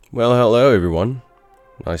Well, hello everyone.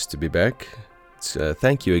 Nice to be back.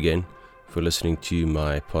 Thank you again for listening to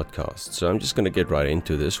my podcast. So I'm just going to get right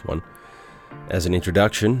into this one. As an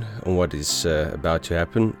introduction on what is about to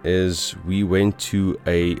happen is we went to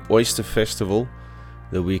a oyster festival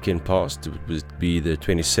the weekend past. It would be the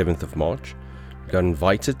 27th of March. Got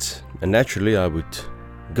invited, and naturally I would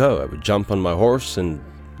go. I would jump on my horse and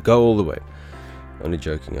go all the way. Only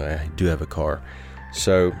joking, I do have a car.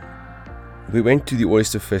 So we went to the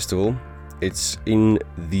Oyster Festival. It's in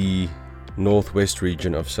the northwest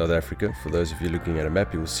region of South Africa. For those of you looking at a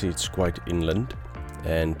map, you will see it's quite inland.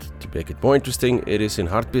 And to make it more interesting, it is in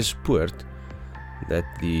Hartbeespoort that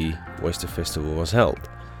the Oyster Festival was held.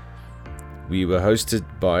 We were hosted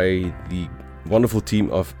by the wonderful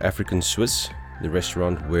team of African Swiss, the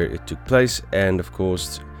restaurant where it took place, and of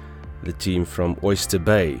course the team from Oyster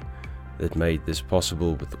Bay that made this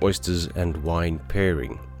possible with oysters and wine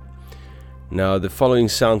pairing. Now, the following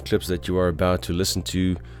sound clips that you are about to listen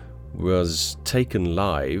to was taken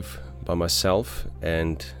live by myself,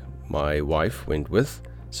 and my wife went with,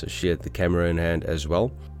 so she had the camera in hand as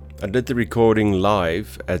well. I did the recording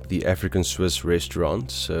live at the African Swiss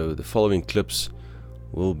restaurant, so the following clips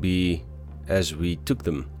will be as we took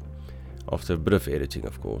them, after a bit of editing,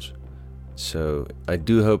 of course. So I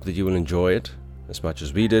do hope that you will enjoy it as much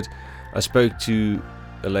as we did. I spoke to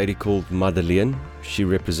a lady called Madeleine. She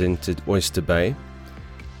represented Oyster Bay,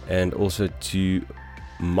 and also to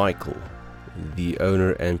Michael, the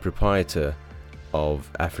owner and proprietor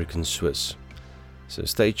of African Swiss. So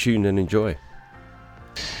stay tuned and enjoy.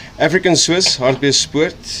 African Swiss,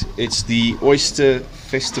 Hartbeespoort. It's the Oyster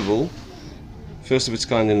Festival, first of its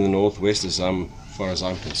kind in the northwest, as far as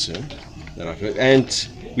I'm concerned. That I've heard. And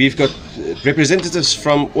we've got representatives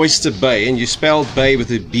from Oyster Bay, and you spelled Bay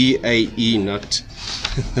with a B-A-E, not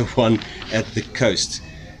the one at the coast.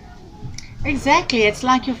 Exactly, it's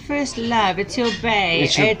like your first love. It's your bay.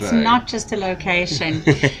 It's not just a location.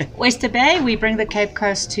 Oyster Bay, we bring the Cape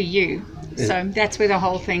Coast to you. So that's where the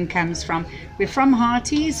whole thing comes from. We're from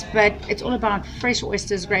Harties, but it's all about fresh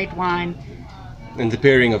oysters, great wine. And the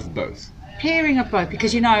pairing of both. Pairing of both,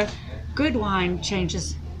 because good wine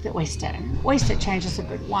changes the oyster. Oyster changes a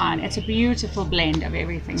good wine. It's a beautiful blend of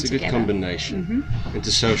everything together. It's a good combination. And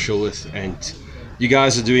to social with, and you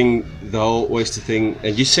guys are doing the whole oyster thing,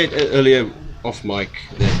 and you said earlier off mic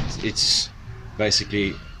that it's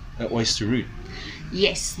basically an oyster route.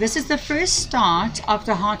 Yes, this is the first start of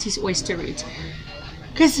the Harties oyster route,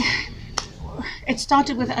 because it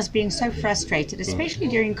started with us being so frustrated, especially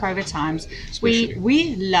during COVID times.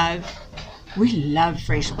 We love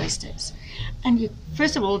fresh oysters. And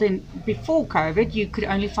first of all, then before COVID, you could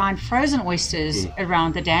only find frozen oysters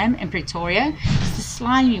around the dam in Pretoria. It's the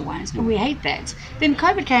slimy ones, and we hate that. Then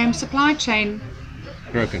COVID came, supply chain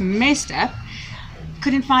messed up,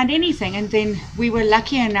 couldn't find anything. And then we were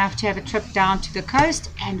lucky enough to have a trip down to the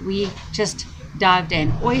coast, and we just dived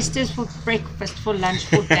in. Oysters for breakfast, for lunch,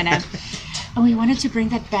 for dinner. And we wanted to bring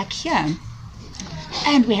that back here.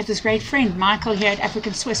 And we have this great friend, Michael, here at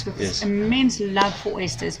African Swiss, with this immense love for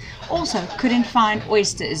oysters. Also, couldn't find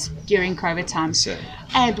oysters during COVID times.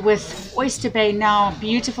 And with Oyster Bay now,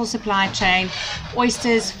 beautiful supply chain,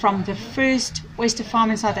 oysters from the first oyster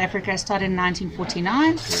farm in South Africa started in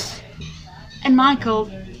 1949. And Michael,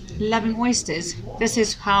 loving oysters, this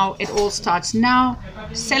is how it all starts now,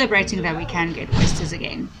 celebrating that we can get oysters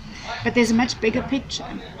again. But there's a much bigger picture.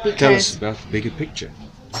 Tell us about the bigger picture.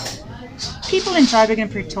 People in Joburg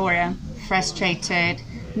and Pretoria, frustrated,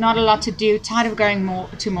 not a lot to do, tired of going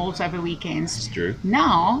to malls over weekends. It's true.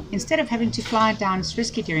 Now, instead of having to fly down, it's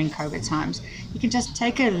risky during COVID times, you can just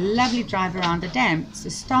take a lovely drive around the dam. It's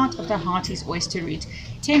the start of the Harties Oyster Route.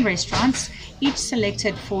 10 restaurants, each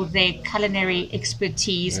selected for their culinary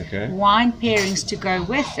expertise, wine pairings to go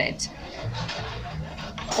with it.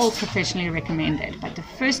 All professionally recommended, but the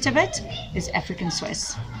first of it is African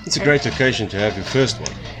Swiss. It's a great occasion to have your first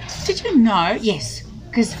one. Did you know? Yes,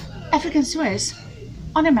 because African Swiss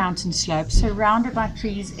on a mountain slope, surrounded by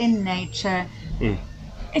trees in nature.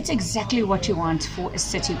 It's exactly what you want for a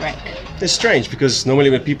city break. It's strange because normally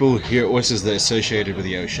when people hear oysters, they're associated with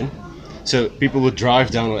the ocean. So people would drive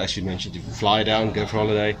down, or as you mentioned, you fly down, go for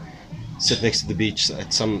holiday, sit next to the beach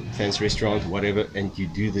at some fancy restaurant, whatever, and you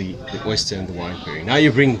do the oyster and the wine pairing. Now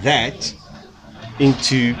you bring that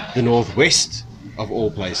into the northwest of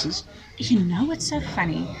all places. What's so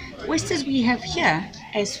funny? Oysters we have here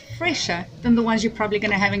is fresher than the ones you're probably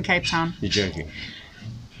going to have in Cape Town. You're joking.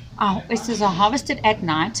 Our oysters are harvested at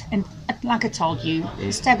night, and like I told you,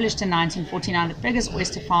 established in 1949, the biggest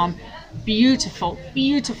oyster farm. Beautiful,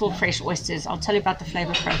 beautiful fresh oysters. I'll tell you about the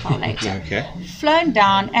flavor profile later. Okay. Flown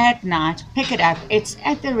down at night, pick it up. It's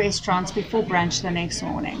at the restaurants before brunch the next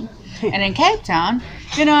morning. And in Cape Town,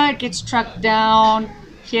 it gets trucked down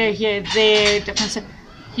here, there, different.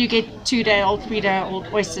 You get 2-day-old, 3-day-old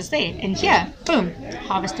oysters there, and here, boom,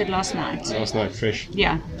 harvested last night. Last night, fresh.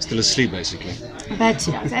 Yeah. Still asleep, basically. But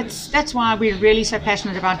yeah, that's why we're really so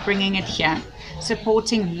passionate about bringing it here,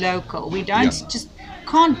 supporting local. We don't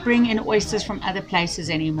can't bring in oysters from other places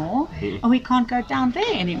anymore, and we can't go down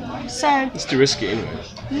there anymore. So It's too risky anyway.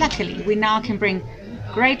 luckily, we now can bring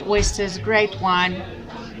great oysters, great wine.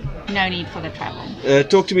 No need for the travel.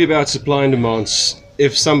 Talk to me about supply and demands.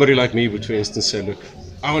 If somebody like me would, for instance, say, look,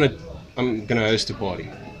 I'm gonna host a party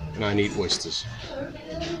and I need oysters.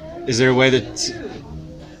 Is there a way that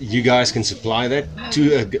you guys can supply that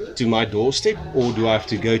to my doorstep, or do I have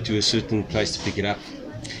to go to a certain place to pick it up?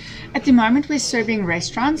 At the moment, we're serving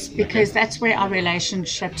restaurants because that's where our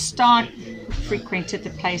relationships start. Frequented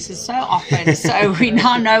the places so often, so we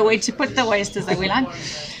now know where to put the oysters that we like.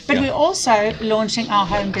 But we're also launching our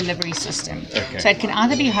home delivery system. Okay. So it can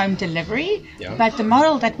either be home delivery, but the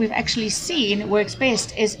model that we've actually seen works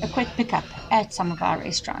best is a quick pickup at some of our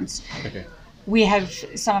restaurants. Okay. We have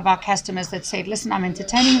some of our customers that said, listen, I'm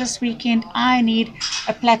entertaining this weekend. I need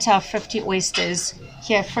a platter of 50 oysters.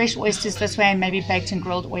 Here, fresh oysters this way, and maybe baked and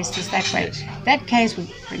grilled oysters that way. Yes. That case,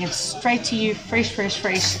 we bring it straight to you, fresh.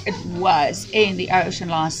 It was in the ocean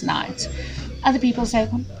last night. Other people say,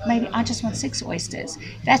 well, maybe I just want 6 oysters.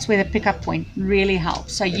 That's where the pickup point really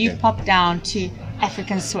helps. So you pop down to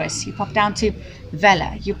African Swiss, you pop down to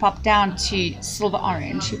Vela, you pop down to Silver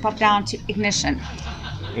Orange, you pop down to Ignition.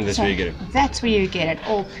 And that's where you get it. That's where you get it,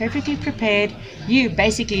 all perfectly prepared. You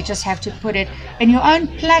basically just have to put it in your own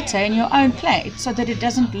platter, in your own plate, so that it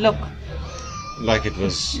doesn't look Like it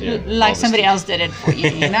was like somebody else did it for you,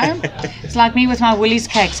 It's like me with my Woolies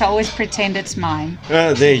cakes. I always pretend it's mine.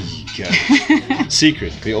 There you go.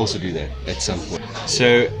 Secret. We also do that at some point.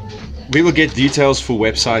 So we will get details for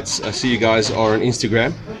websites. I see you guys are on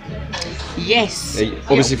Instagram. Yes.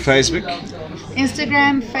 Obviously Facebook.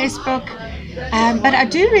 Instagram, Facebook. But I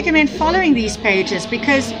do recommend following these pages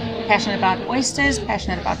because passionate about oysters,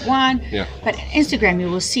 passionate about wine. Yeah. But Instagram, you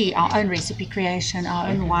will see our own recipe creation, our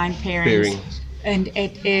own wine pairings. And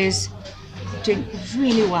it is doing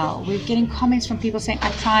really well. We're getting comments from people saying, I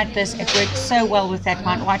tried this, it worked so well with that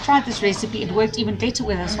wine, or I tried this recipe, it worked even better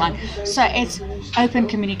with this one. So it's open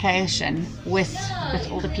communication with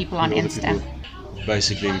all the people on Insta.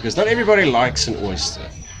 Basically, because not everybody likes an oyster.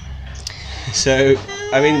 So,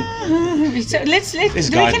 I mean, So let's we can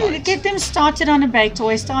guidelines. get them started on a baked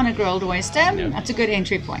oyster, on a grilled oyster. That's a good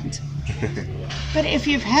entry point. But if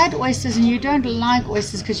you've had oysters and you don't like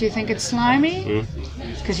oysters because you think it's slimy,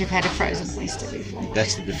 it's because you've had a frozen oyster before.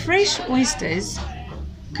 that's the difference. Fresh oysters,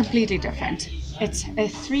 completely different. It's a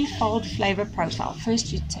threefold flavor profile.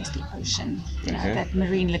 First, you taste the ocean, that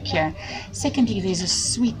marine liqueur. Secondly, there's a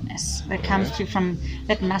sweetness that comes through from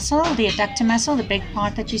that mussel, the adductor mussel, the big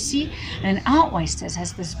part that you see. And then our oysters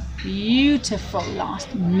has this beautiful last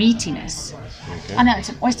meatiness. I know it's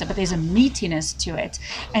an oyster, but there's a meatiness to it.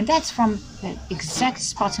 And that's from the exact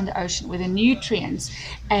spot in the ocean where the nutrients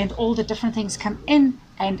and all the different things come in,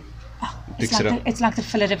 and it's like the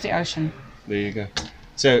fillet of the ocean. There you go.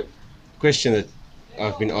 So, question that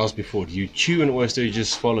I've been asked before: do you chew an oyster or you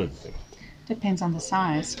just swallow it? Depends on the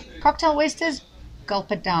size. Cocktail oysters,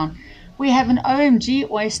 gulp it down. We have an OMG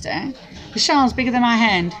oyster. The shell's bigger than my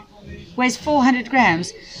hand. Weighs 400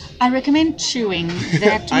 grams. I recommend chewing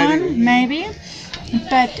that one, maybe.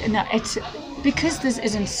 But no, it's because this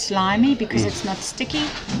isn't slimy, because it's not sticky.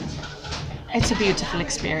 It's a beautiful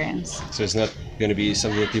experience. So it's not going to be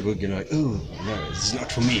something that people are going to like, oh, no, this is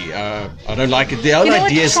not for me. I don't like it. The whole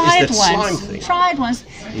idea is that slime thing. Try it once.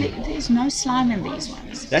 There's no slime in these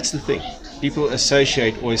ones. That's the thing. People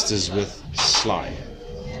associate oysters with slime.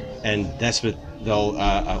 And that's what they'll,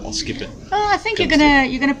 I'll skip it. Oh, I think you're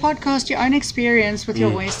gonna podcast your own experience with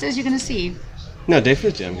your oysters. You're gonna see. No,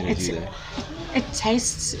 definitely I'm going to do that.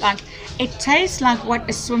 It tastes like what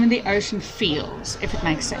a swim in the ocean feels, if it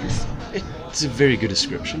makes sense. It's a very good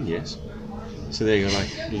description, yes. So there you go,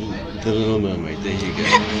 like the Little Mermaid. There you go.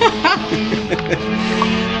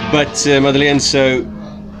 But Madeleine, so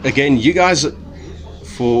again, you guys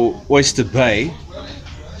for Oyster Bay,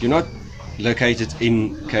 you're not located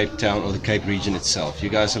in Cape Town or the Cape region itself. You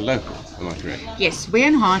guys are local, am I correct? Yes, we're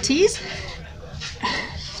in Hearties.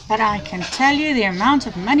 But I can tell you the amount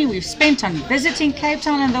of money we've spent on visiting Cape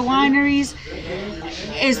Town and the wineries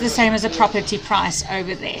is the same as a property price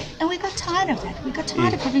over there. And we got tired of that. We got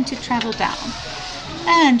tired of having to travel down.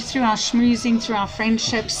 And through our schmoozing, through our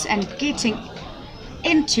friendships and getting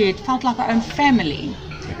into it, felt like our own family.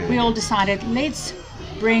 Okay. We all decided, let's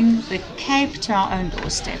bring the Cape to our own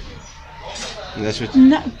doorstep. And that's what.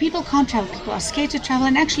 No, people can't travel. People are scared to travel,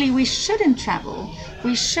 and actually we shouldn't travel.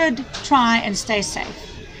 We should try and stay safe.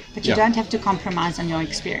 But you don't have to compromise on your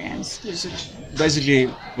experience. Basically,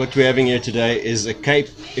 what we're having here today is a Cape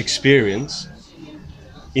experience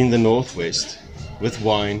in the Northwest with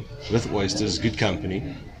wine, with oysters, good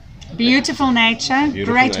company. Beautiful nature,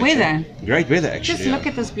 great weather. Great weather, actually. Just look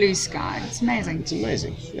at this blue sky. It's amazing. It's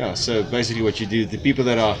amazing. Yeah, so basically what you do, the people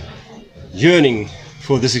that are yearning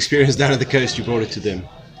for this experience down at the coast, you brought it to them.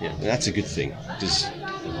 Yeah, that's a good thing, because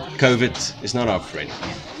COVID is not our friend.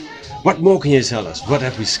 What more can you tell us? What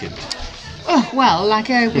have we skipped? Oh, well, like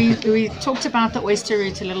we talked about the oyster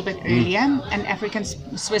route a little bit earlier, and African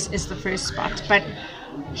Swiss is the first spot. But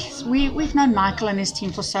we've known Michael and his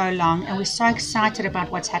team for so long, and we're so excited about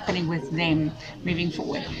what's happening with them moving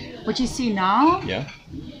forward. What you see now,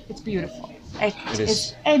 it's beautiful. It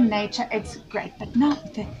is in nature, it's great. But now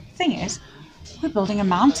the thing is, we're building a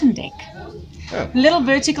mountain deck. Oh. Little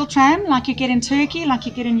vertical tram like you get in Turkey, like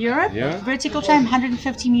you get in Europe. Yeah. Vertical tram,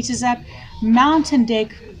 150 meters up. Mountain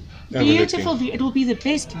deck, beautiful view. It will be the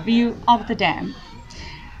best view of the dam.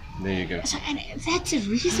 There you go. So, and that's a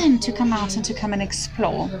reason to come out and to come and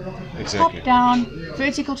explore. Exactly. Hop down,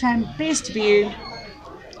 vertical tram, best view.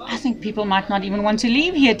 I think people might not even want to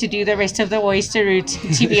leave here to do the rest of the oyster route,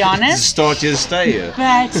 to be honest. Start your stay here.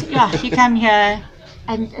 But yeah, you come here,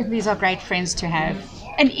 and these are great friends to have.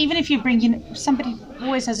 And even if you bring in somebody who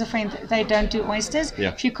always has a friend, they don't do oysters.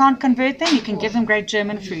 Yeah. If you can't convert them, you can give them great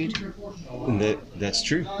German food. And that's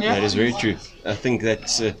true. Yeah. That is very true. I think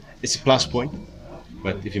that's it's a plus point.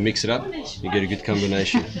 But if you mix it up, you get a good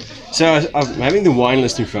combination. So I'm having the wine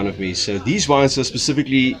list in front of me. So these wines are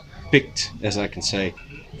specifically picked, as I can say,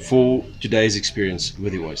 for today's experience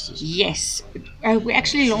with the oysters. Yes. We're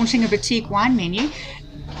actually launching a boutique wine menu.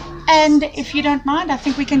 And if you don't mind, I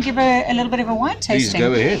think we can give a little bit of a wine tasting. Please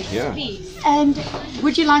go ahead, yeah. And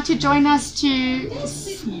would you like to join us to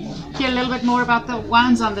hear a little bit more about the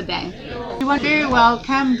wines on the day? You are very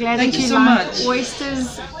welcome. Glad Thank that you you so like much.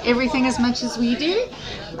 oysters, everything as much as we do.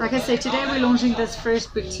 Like I said, today we're launching this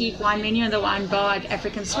first boutique wine menu in the wine bar at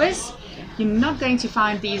African Swiss. You're not going to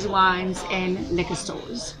find these wines in liquor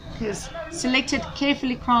stores. Because selected,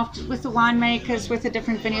 carefully crafted with the winemakers, with the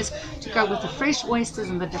different vineyards to go with the fresh oysters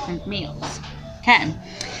and the different meals. Okay,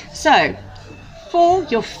 so for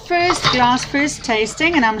your first glass, first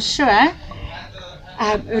tasting, and I'm sure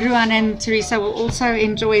Ruan and Teresa will also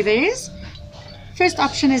enjoy theirs. First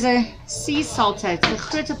option is a sea salter. It's the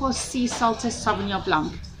Grootepos Sea Salter Sauvignon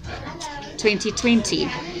Blanc 2020.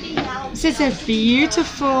 This is a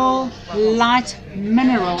beautiful, light,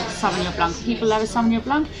 mineral Sauvignon Blanc. People love a Sauvignon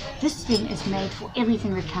Blanc. This thing is made for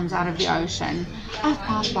everything that comes out of the ocean. I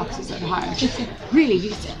have 5 boxes at home. Really, you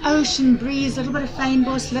get the ocean breeze, a little bit of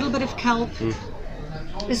fynbos, a little bit of kelp.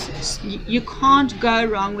 You can't go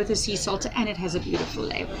wrong with a sea salter, and it has a beautiful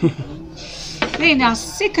label. Then our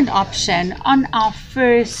second option on our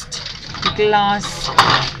first glass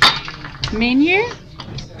menu,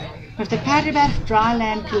 with the Paardeberg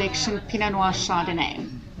Dryland Collection Pinot Noir Chardonnay.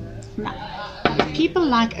 Now, if people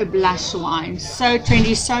like a blush wine, so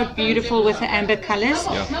trendy, so beautiful with the amber colors,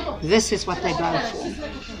 this is what they go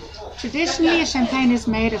for. Traditionally, a champagne is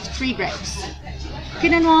made of 3 grapes: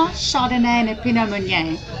 Pinot Noir, Chardonnay, and a Pinot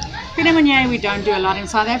Meunier. Pinot Meunier we don't do a lot in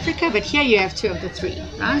South Africa, but here you have 2 of the 3,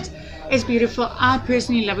 right? It's beautiful. I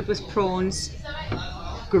personally love it with prawns.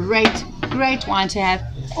 Great, great wine to have.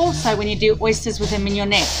 Also, when you do oysters with a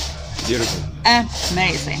mignonette. Beautiful.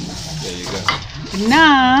 Amazing. There you go.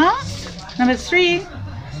 Now, number 3,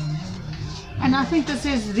 and I think this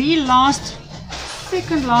is the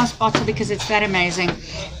second last bottle because it's that amazing.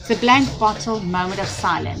 It's a blank bottle Moment of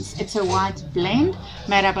Silence. It's a white blend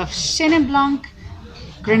made up of Chenin Blanc,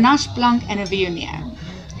 Grenache Blanc, and a Viognier.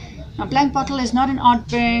 Now, blank bottle is not an Odd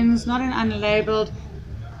Burns, not an unlabeled.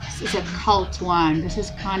 This is a cult wine. This is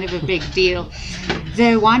kind of a big deal.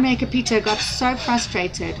 The winemaker Peter got so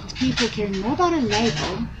frustrated with people caring more about a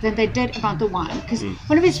label than they did about the wine. Because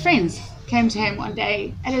one of his friends came to him one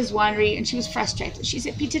day at his winery and she was frustrated. She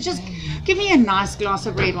said, Peter, just give me a nice glass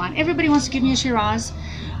of red wine. Everybody wants to give me a Shiraz.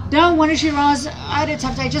 Don't want a Shiraz. I had a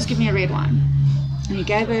tough day. Just give me a red wine. And he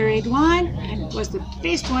gave her a red wine, and it was the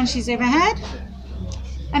best one she's ever had.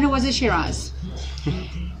 And it was a Shiraz.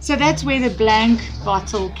 So that's where the blank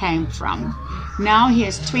bottle came from. Now he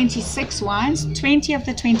has 26 wines. 20 of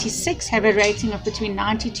the 26 have a rating of between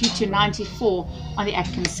 92 to 94 on the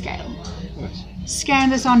Atkins scale. Nice. Scan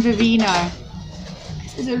this on Vivino.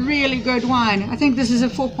 This is a really good wine. I think this is a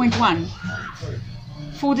 4.1.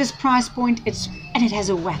 For this price point, and it has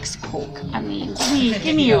a wax cork. I mean,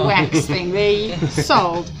 give me a wax thing. They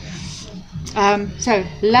sold. So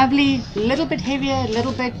lovely, a little bit heavier, a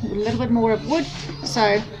little bit more of wood.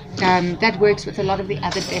 So that works with a lot of the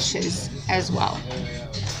other dishes as well.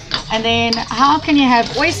 And then, how can you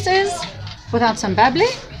have oysters without some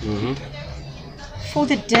bubbly? Mm-hmm. For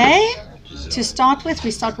the day, to start with,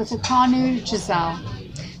 we start with the Kanu Giselle.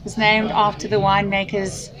 It's named after the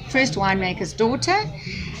first winemaker's daughter.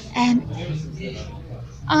 And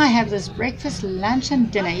I have this breakfast, lunch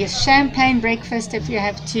and dinner. Yes, champagne breakfast if you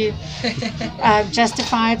have to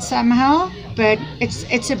justify it somehow. But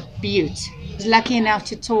it's a beaut. I was lucky enough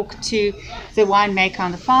to talk to the winemaker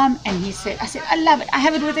on the farm, and I said, I love it. I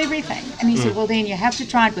have it with everything. And he said, well, then you have to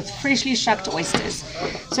try it with freshly shucked oysters.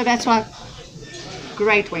 So that's why,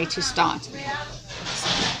 great way to start.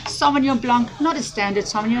 Sauvignon Blanc, not a standard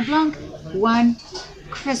Sauvignon Blanc, one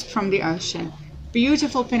crisp from the ocean.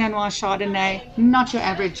 Beautiful Pinot Noir Chardonnay, not your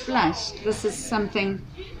average blush. This is something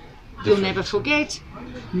you'll never forget.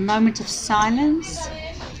 Moment of silence.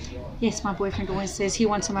 Yes, my boyfriend always says he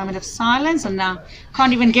wants a moment of silence, and now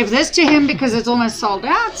can't even give this to him because it's almost sold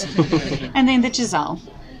out. And then the Giselle.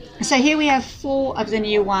 So here we have 4 of the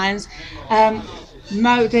new wines.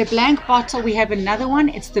 The blank bottle, we have another one.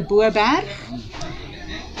 It's the Boerberg.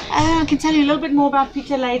 I can tell you a little bit more about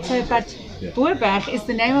Pieter later, but Boerberg is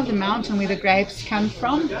the name of the mountain where the grapes come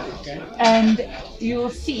from. And you'll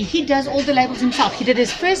see, he does all the labels himself. He did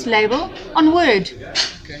his first label on Word.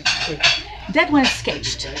 That one is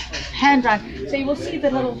sketched, handwritten. So you will see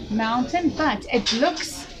the little mountain, but it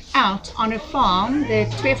looks out on a farm, the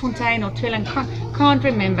Tweefontein or Tweeling, can't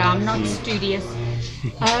remember, I'm not studious.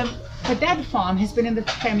 But that farm has been in the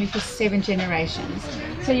family for 7 generations.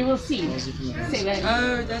 So you will see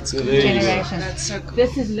 7 that's cool. generations. That's so cool.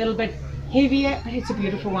 This is a little bit heavier, but it's a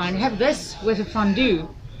beautiful wine. Have this with a fondue.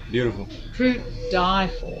 Beautiful. Fruit die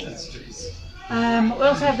for. We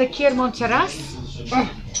also have the Keermont Terras.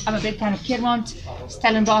 Oh, I'm a big fan of Keermont,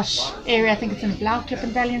 Stellenbosch area. I think it's in Blauklip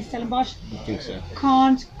Valley in Stellenbosch. I think so.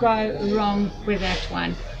 Can't go wrong with that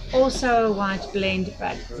one. Also a white blend,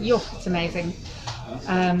 but it's amazing.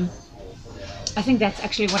 I think that's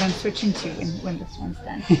actually what I'm switching to when this one's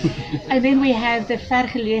done. And then we have the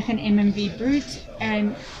Vergelegen MMV Brut,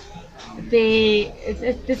 and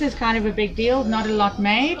this is kind of a big deal. Not a lot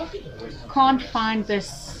made. Can't find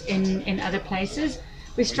this in other places.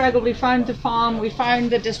 We struggled. We found the farm. We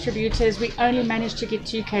found the distributors. We only managed to get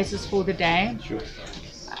 2 cases for the day. Sure.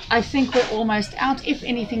 I think we're almost out. If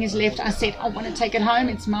anything is left, I said I want to take it home.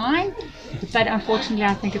 It's mine. But unfortunately,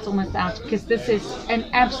 I think it's almost out because this is an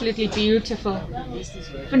absolutely beautiful,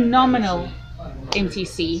 phenomenal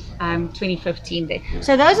MTC 2015 there.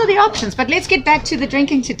 So those are the options. But let's get back to the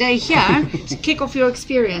drinking today here to kick off your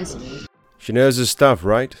experience. She knows her stuff,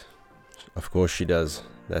 right? Of course she does.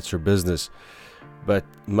 That's her business. But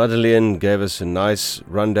Madeleine gave us a nice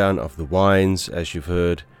rundown of the wines, as you've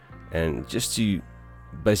heard, and just to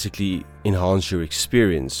basically enhance your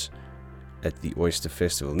experience at the Oyster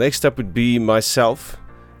Festival. Next up would be myself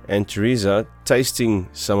and Teresa tasting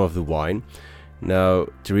some of the wine. Now,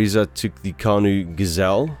 Teresa took the Kanu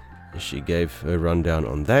Giselle. She gave a rundown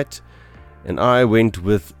on that. And I went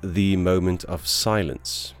with the Moment of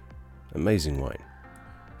Silence. Amazing wine.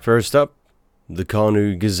 First up, the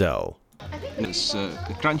Kanu Giselle. It's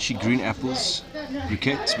crunchy green apples,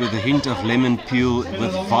 briquettes with a hint of lemon peel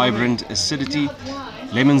with vibrant acidity,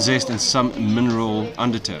 lemon zest and some mineral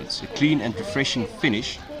undertones. A clean and refreshing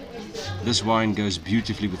finish. This wine goes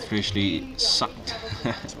beautifully with freshly sucked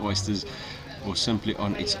oysters or simply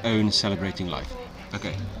on its own, celebrating life.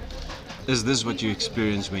 Okay, is this what you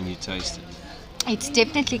experience when you taste it? It's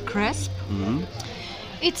definitely crisp. Mm-hmm.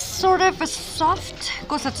 It's sort of a soft,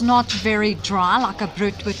 because it's not very dry like a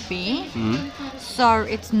brut would be. Mm-hmm. So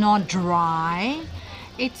it's not dry.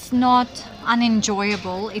 It's not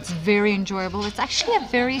unenjoyable. It's very enjoyable. It's actually a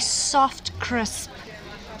very soft, crisp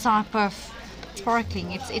type of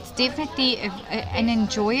sparkling. It's definitely an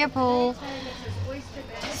enjoyable,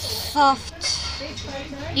 soft,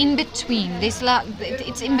 in between.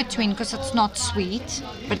 It's in between because it's not sweet,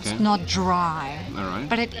 but it's not dry. All right.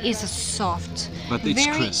 But it is a soft, but it's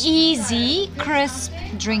very crisp. Easy, crisp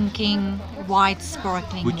drinking white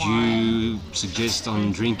sparkling Would wine. you suggest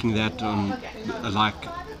on drinking that on like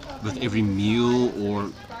with every meal or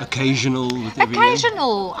occasional with every meal?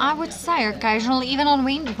 Occasional, I would say occasional, even on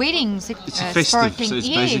weddings. It's a festive, sparkling, so it's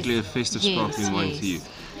yes. basically a festive sparkling wine for you.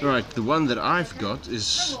 Right, the one that I've got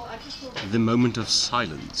is the moment of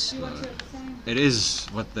silence. It is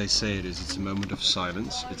what they say it is. It's a moment of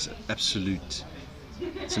silence. It's absolute.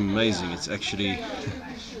 It's amazing. It's actually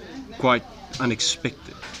quite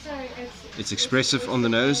unexpected. It's expressive on the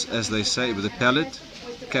nose, as they say, with a palate.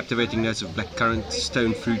 Captivating notes of blackcurrant,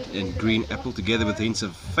 stone fruit and green apple, together with hints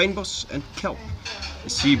of fynbos and kelp, a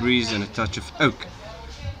sea breeze and a touch of oak.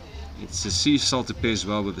 It's a sea salt that pairs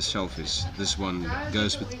well with the shellfish. This one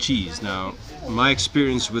goes with cheese. Now, my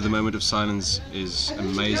experience with the moment of silence is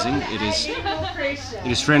amazing. It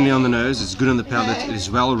is friendly on the nose, it's good on the palate, it is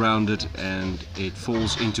well rounded, and it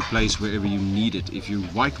falls into place wherever you need it. If you're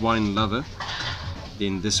a white wine lover,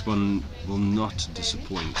 then this one will not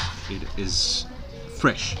disappoint. It is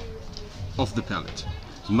fresh off the palate,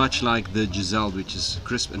 much like the Giselle, which is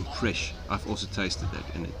crisp and fresh. I've also tasted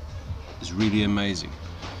that, and it is really amazing.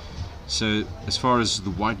 So as far as the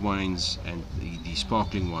white wines and the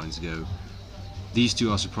sparkling wines go, these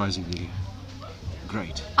two are surprisingly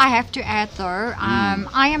great. I have to add though,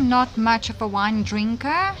 I am not much of a wine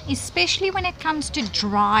drinker, especially when it comes to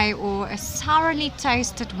dry or a sourly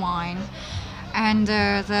tasted wine. And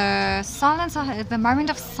the moment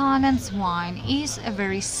of silence wine is a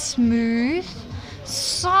very smooth,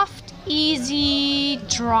 soft, easy,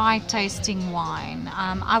 dry tasting wine.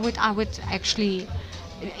 I would actually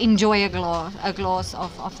enjoy a glass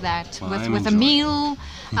of that with a meal,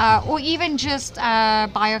 or even just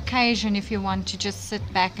by occasion if you want to just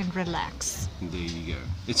sit back and relax. There you go.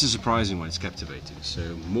 It's a surprising one. It's captivating.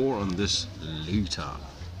 So more on this later.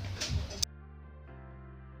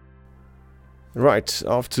 Right,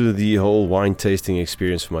 after the whole wine tasting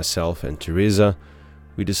experience for myself and Teresa,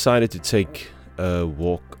 we decided to take a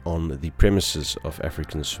walk on the premises of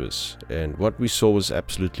African Swiss, and what we saw was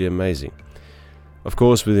absolutely amazing. Of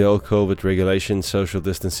course, with the old COVID regulation, social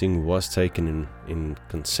distancing was taken in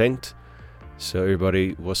consent, so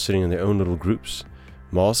everybody was sitting in their own little groups.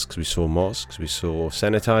 Masks, we saw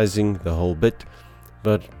sanitizing, the whole bit,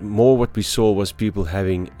 but more what we saw was people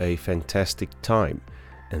having a fantastic time.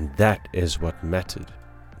 And that is what mattered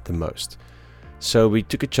the most. So we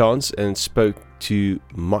took a chance and spoke to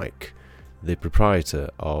Mike, the proprietor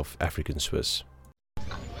of African Swiss.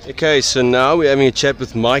 Okay, so now we're having a chat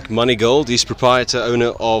with Mike Moneygold. He's proprietor,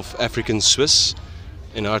 owner of African Swiss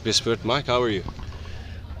in Hartbeespoort. Mike, how are you?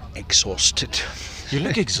 Exhausted. You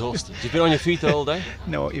look exhausted. You've been on your feet the whole day?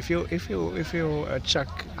 No, if you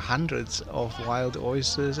chuck hundreds of wild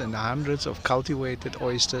oysters and hundreds of cultivated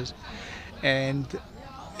oysters, and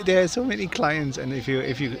there are so many clients, and if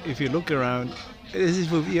you look around, this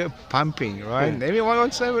will be a pumping, right? Yeah. Everyone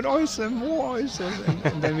wants to have an oyster, more oysters,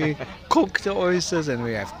 and then we cook the oysters, and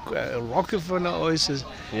we have Rockefeller oysters.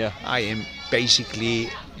 Yeah. I am basically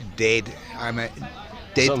dead. I'm a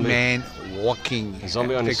dead zombie man walking. A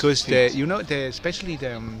zombie on because his feet. especially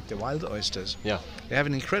the wild oysters. Yeah. They have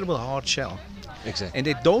an incredible hard shell. Exactly. And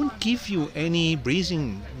they don't give you any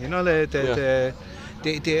breathing. You know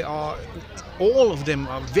they are. All of them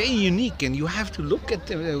are very unique, and you have to look at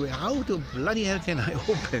them. How the bloody hell can I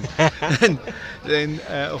open? And then,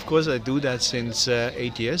 of course, I do that since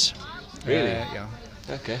 8 years. Really? Yeah.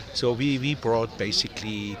 Okay. So we brought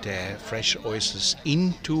basically the fresh oysters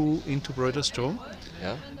into Broederstroom.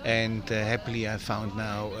 Yeah. And happily, I found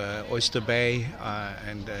now Oyster Bay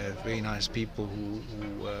and very nice people who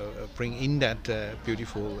bring in that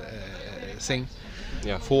beautiful thing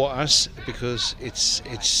for us, because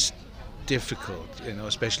it's difficult,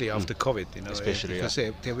 especially after COVID, especially because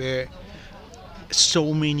there were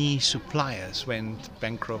so many suppliers went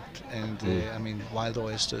bankrupt, and wild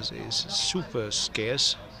oysters is super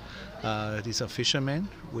scarce. These are fishermen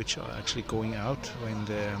which are actually going out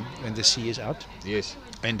when the sea is out. Yes.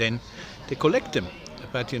 And then they collect them,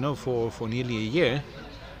 but for nearly a year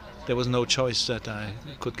there was no choice that I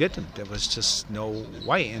could get them. There was just no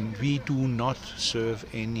way, and we do not serve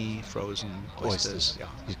any frozen oysters. Yeah.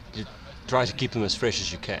 You try to keep them as fresh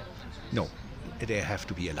as you can. No, they have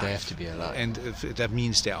to be alive. They have to be alive. And that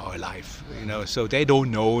means they are alive, so they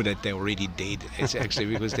don't know that they're already dead. It's actually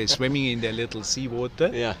because they're swimming in their little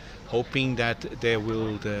seawater, hoping that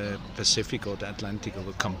the Pacific or the Atlantic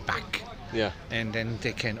will come back. Yeah. And then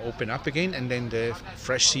they can open up again, and then the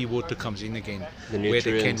fresh seawater comes in again, where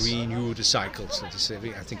they can renew the cycle. So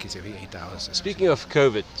I think it's every 8 hours. Speaking of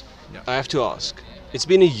COVID, I have to ask, it's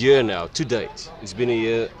been a year now, to date. It's been a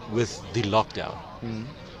year with the lockdown.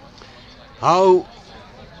 How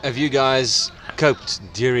have you guys coped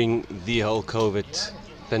during the whole COVID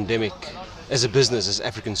pandemic as a business, as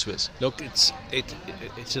African Swiss? Look, it's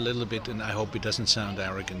a little bit, and I hope it doesn't sound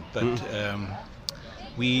arrogant, but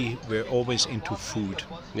we were always into food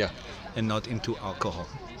Yeah, and not into alcohol.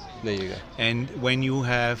 there you go. And when you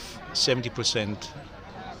have 70%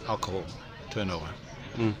 alcohol turnover,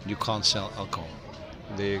 you can't sell alcohol.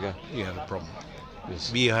 There you go. You have a problem.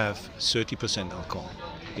 Yes. We have 30% alcohol.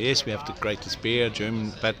 Yes, we have the greatest beer,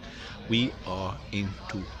 German, but we are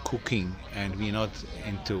into cooking and we're not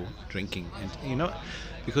into drinking. And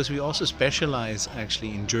because we also specialize actually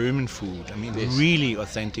in German food. I mean, Yes. really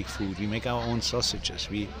authentic food. We make our own sausages.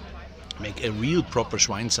 We make a real proper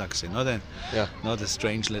Schweinsachse, not a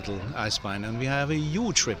strange little Eisbein. And we have a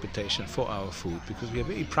huge reputation for our food because we are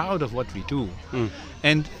very proud of what we do.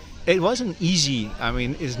 And it wasn't easy. I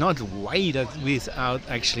mean, it's not way that without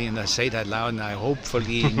actually, and I say that loud, and I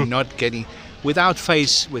hopefully not getting without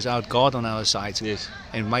faith, without God on our side. Yes.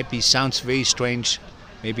 And it might be sounds very strange.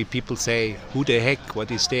 Maybe people say, "Who the heck?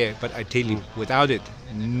 What is there?" But I tell you, without it,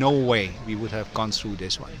 no way we would have gone through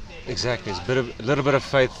this one. Exactly. It's a little bit of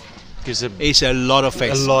faith gives It's a lot of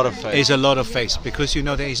faith. A lot of faith. It's a lot of faith because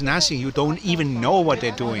there is nothing. You don't even know what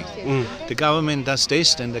they're doing. The government does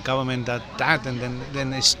this, and the government does that, and then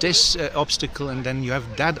there's this obstacle, and then you have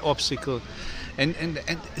that obstacle, and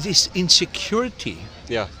this insecurity.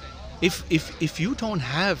 Yeah. If you don't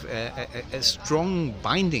have a strong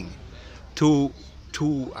binding to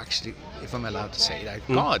actually, if I'm allowed to say like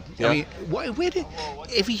God, Yeah. I mean,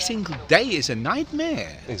 every single day is a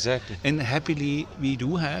nightmare. Exactly. And happily, we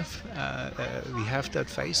do have that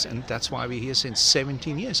face, and that's why we're here since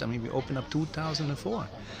 17 years. I mean, we opened up 2004.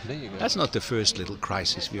 There you go. That's not the first little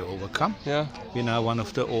crisis we overcome. Yeah. We're now one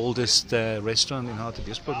of the oldest restaurants in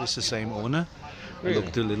Hartbeespoort with the same owner. Really?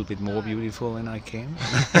 Looked a little bit more beautiful when I came.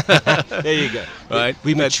 There you go. Right.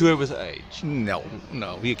 We But- mature with age. No,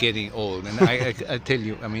 we're getting old, and I tell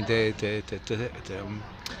you, I mean,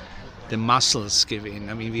 the muscles give in.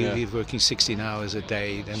 I mean, we're working 16 hours a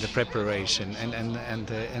day, and the preparation, and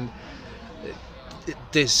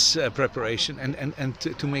this preparation, and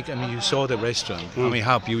to make. I mean, you saw the restaurant. I mean,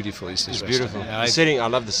 how beautiful is this It's restaurant? beautiful. Right? The setting, I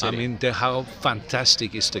love the I setting. mean, how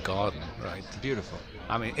fantastic is the garden, right? Beautiful.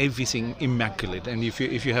 I mean, everything immaculate, and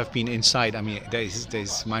if you have been inside, I mean,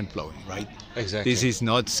 there's mind blowing, right? Exactly. This is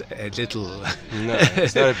not a little. No,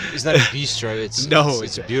 it's not a bistro. It's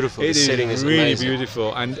beautiful. It The setting is really amazing.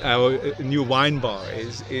 beautiful, and our new wine bar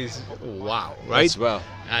is wow, right? As well.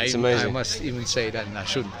 It's amazing. I must even say that, and I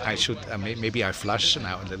should. Maybe I flush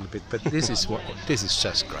now a little bit, but this is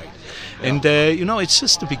just great, and it's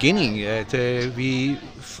just the beginning.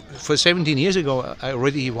 For 17 years ago, I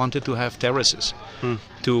already wanted to have terraces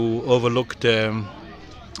to overlook the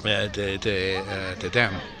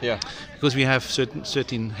dam. Yeah. Because we have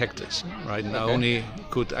 13 hectares, right? And I only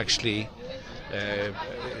could actually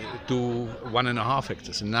do 1.5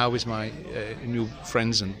 hectares. And now with my new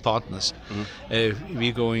friends and partners,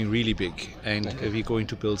 we're going really big. And we're going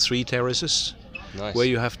to build 3 terraces Nice. where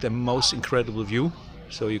you have the most incredible view.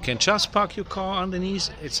 So you can just park your car underneath.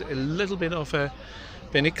 It's a little bit of a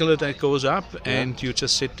pinnacle that goes up, and you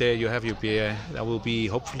just sit there, you have your beer. That will be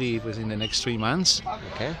hopefully within the next 3 months.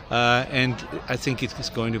 Okay. And I think it is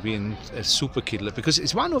going to be a super killer, because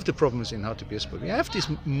it's one of the problems in Hartbeespoort. We have these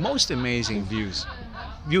most amazing views,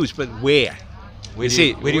 but where? Where do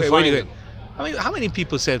you find them? I mean, how many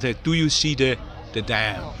people say that? Do you see the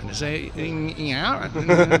dam? And they say, yeah.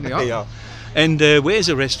 Yeah. And where's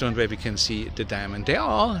a restaurant where we can see the dam? And there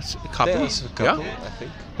are a couple. There's a couple, yeah. I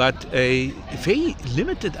think. But very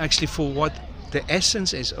limited actually for what the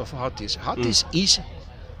essence is of Harties. Harties is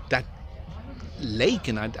that lake,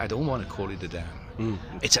 and I don't want to call it a dam.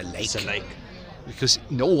 It's a lake. It's a lake. Because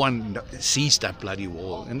no one sees that bloody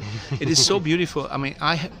wall, and it is so beautiful. I mean,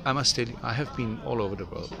 I must tell you, I have been all over the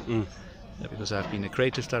world. Because I've been a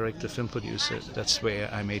creative director, film producer. That's where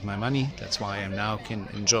I made my money. That's why I now can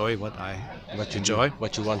enjoy what I enjoy.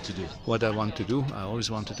 What you want to do. What I want to do. I always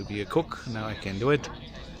wanted to be a cook. Now I can do it.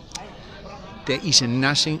 There is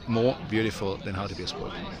nothing more beautiful than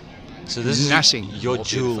Hartbeespoort. So this Nothing is your more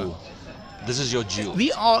jewel. beautiful. This is your jewel.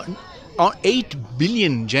 We are 8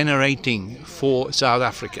 billion generating for South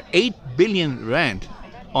Africa. 8 billion rand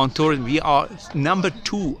on tourism. We are number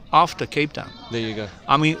 2 after Cape Town. There you go.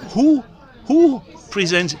 I mean, who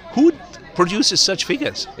produces such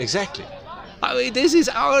figures? Exactly. I mean, this is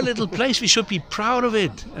our little place. We should be proud of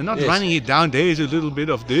it and not Yes. running it down. There is a little bit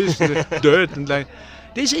of this dirt and like.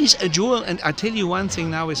 This is a jewel, and I tell you one thing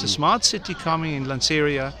now: is a smart city coming in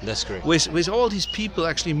Lanseria. That's correct. With all these people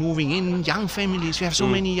actually moving in, young families. We have so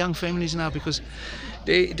many young families now because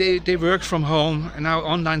they work from home, and our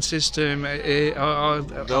online system are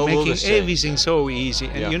making everything so easy.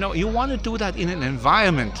 And you want to do that in an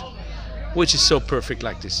environment which is so perfect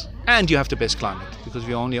like this. And you have the best climate because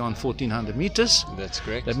we're only on 1,400 meters. That's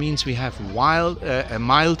correct. That means we have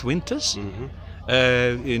mild winters.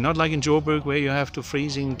 Not like in Joburg where you have to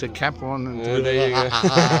freezing the cap on and there you go.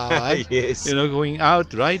 right? Yes. Going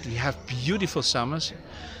out, right? We have beautiful summers.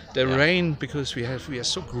 The rain, because we are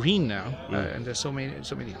so green now, and there's so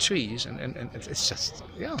many trees, and it's just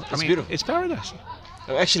It's beautiful. It's paradise.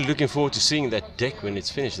 I'm actually looking forward to seeing that deck when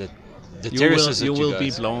it's finished. That the You terraces will that be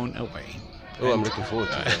guys- blown away. Oh, I'm looking forward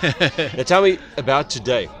to that. Now tell me about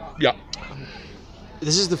today. Yeah.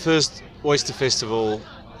 This is the first oyster festival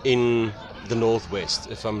in the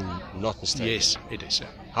Northwest, if I'm not mistaken. Yes, it is.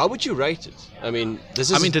 How would you rate it? I mean,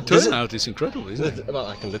 this is. The this is- turnout is incredible, isn't it? Well,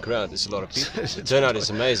 I can look around. There's a lot of people. The turnout is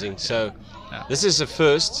amazing. So, this is a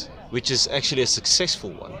first, which is actually a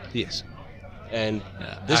successful one. Yes. And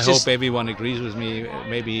I this hope everyone agrees with me.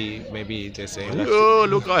 Maybe they say, "Oh,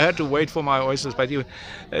 look, I had to wait for my oysters," but a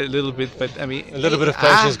little bit. But I mean, a little bit of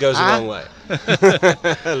patience goes a long way.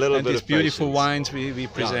 A little and bit these of beautiful patience. wines we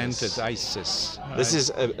presented, Yes. ices. This is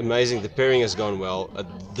amazing. The pairing has gone well.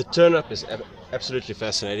 The turn-up is absolutely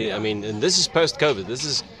fascinating. Yeah. I mean, and this is post-COVID. This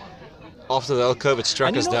is after the COVID struck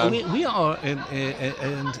And us down. we are in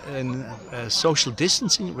a social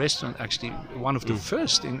distancing restaurant, actually one of the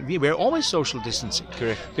first. We were always social distancing.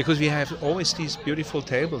 Correct. Because we have always these beautiful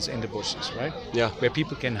tables in the bushes, right? Yeah. Where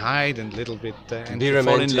people can hide and a little bit and be fall in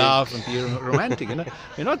romantic. love and be romantic.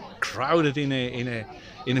 We're not crowded in a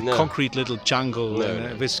No. concrete little jungle No, and,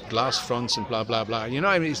 no. with glass fronts and blah blah blah. I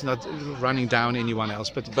mean, it's not running down anyone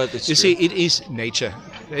else. But But it's you true. see, it is nature.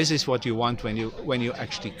 This is what you want when you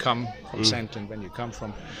actually come from Sandton, when you come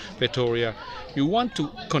from Pretoria. You want to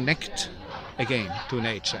connect again to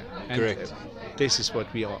nature. And Correct. This is what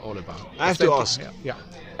we are all about. I have to Aesthetic, ask. Yeah.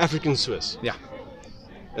 African Swiss. Yeah.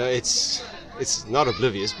 It's not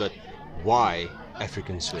oblivious, but why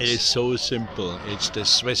African Swiss? It's so simple. It's the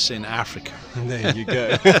Swiss in Africa. There you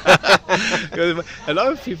go. A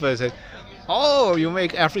lot of people say, "Oh, you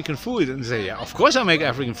make African food," and say, "Yeah, of course I make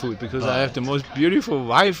African food because I have the most beautiful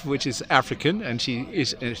wife, which is African, and she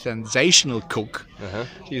is a sensational cook. Uh-huh.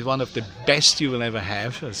 She's one of the best you will ever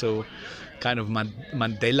have. So, kind of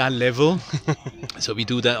Mandela level. So we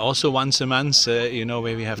do that also once a month.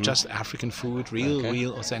 Where we have just African food,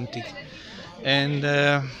 real authentic, and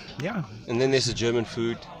yeah." And then there's the German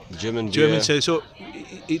food, German beer. German. So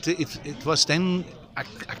it was then.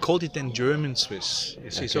 I called it then German Swiss.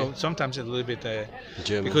 You see, so sometimes a little bit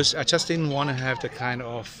German. because I just didn't want to have the kind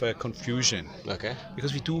of confusion. Okay.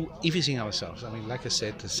 Because we do everything ourselves. I mean, like I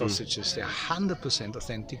said, the sausages, they're 100%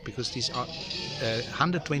 authentic because these are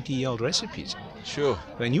 120-year-old recipes. Sure.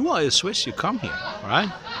 When you are a Swiss, you come here,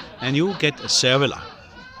 right? And you get a Cervelat,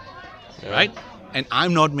 right? And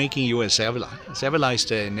I'm not making you a Cervelat. Cervelat is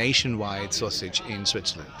the nationwide sausage in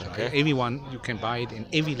Switzerland. Okay. Everyone, you can buy it in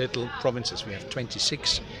every little provinces. We have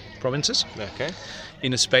 26 provinces Okay.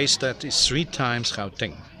 in a space that is 3 times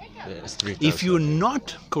Gauteng. Yeah, it's 3 If times you're better.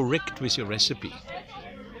 not correct with your recipe,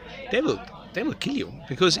 they will kill you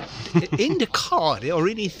because in the car they're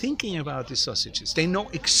already thinking about the sausages. They know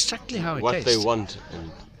exactly how it what tastes. they want.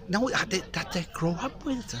 And, No, that they grow up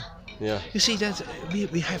with. yeah. You see that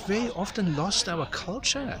we have very often lost our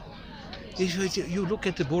culture. If you look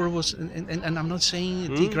at the Boerewors, and I'm not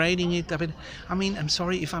saying degrading it, but I mean, I'm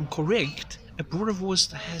sorry if I'm correct. A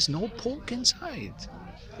Boerewurst has no pork inside.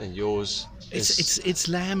 And yours is It's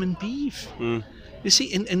lamb and beef. You see,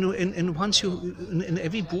 and once you in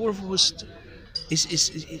every Boerewurst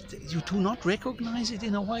you do not recognize it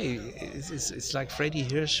in a way. It's like Freddie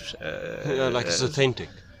Hirsch. like it's authentic.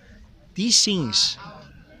 These things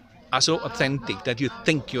are so authentic that you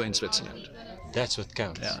think you're in Switzerland. That's what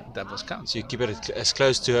counts. Yeah, that was counts. So you keep it as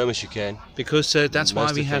close to home as you can. Because that's why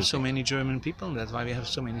Most we have so authentic. many German people. That's why we have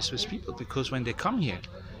so many Swiss people. Because when they come here,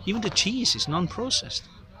 even the cheese is non-processed.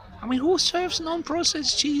 I mean, who serves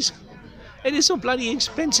non-processed cheese? It is so bloody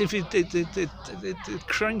expensive. It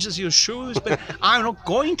crunches your shoes. But I'm not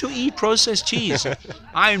going to eat processed cheese.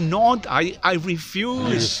 I'm not. I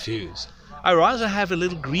refuse. Refuse. I rather have a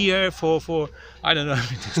little Gruyere for I don't know,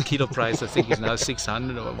 the kilo price I think is now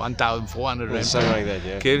 600 or 1,400 rand. Something like that,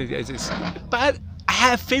 yeah. Okay, but I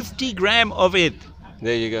have 50 gram of it.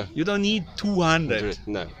 There you go. You don't need 200,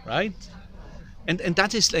 No. right? And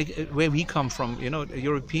that is like where we come from. A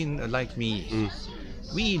European like me.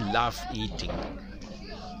 We love eating.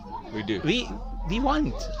 We do. we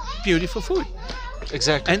want beautiful food.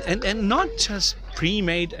 Exactly. And not just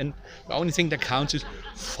pre-made, and the only thing that counts is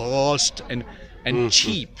fast and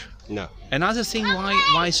cheap. No. Another thing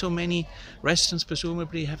why so many restaurants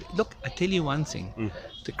presumably have... Look, I tell you one thing.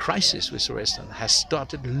 The crisis with the restaurant has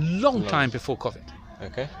started long time before COVID.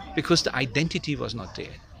 Okay. Because the identity was not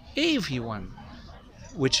there. Everyone,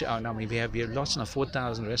 which are now, we have lots now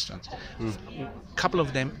 4,000 restaurants. A couple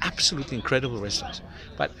of them absolutely incredible restaurants,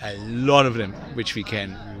 but a lot of them which we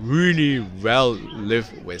can really well live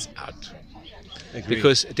without. Agreed.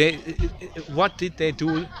 Because what did they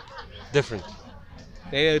do? Different.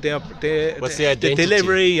 What's the identity? The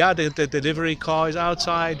delivery, the delivery car is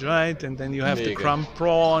outside, right? And then you have There the you go. crumb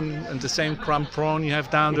prawn, and the same crumb prawn you have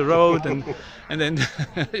down the road, and then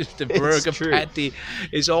the burger true. patty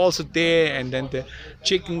is also there, and then the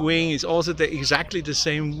chicken wing is also exactly the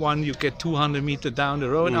same one you get 200 meters down the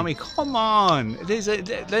road. I mean, come on,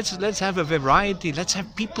 let's have a variety. Let's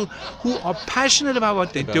have people who are passionate about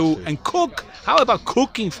what they do food. and cook. How about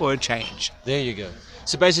cooking for a change? There you go.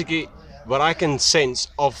 So basically, what I can sense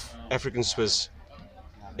of African Swiss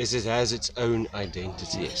is it has its own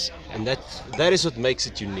identity. Yes. And that is what makes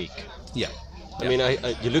it unique. Yeah. I mean,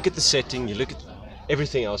 you look at the setting, you look at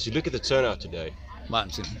everything else, you look at the turnout today,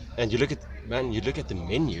 and you look at the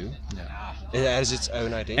menu. Yeah. It has its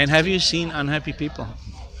own identity. And have you seen unhappy people?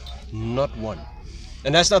 Not one.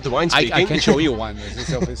 And that's not the wine speaking. I can show you one.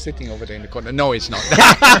 It's sitting over there in the corner. No, it's not.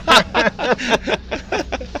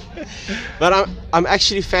 But I'm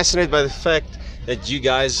actually fascinated by the fact that you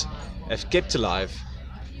guys have kept alive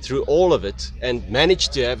through all of it and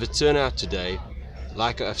managed to have a turnout today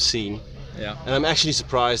like I've seen. Yeah. And I'm actually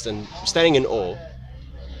surprised and standing in awe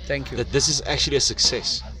Thank you. that this is actually a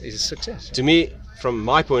success. It's a success. To me, from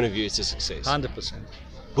my point of view, it's a success. 100%.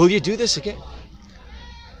 Will you do this again?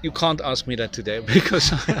 You can't ask me that today because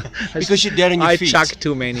Because you're dead on your I feet. chuck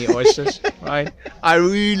too many oysters, right? I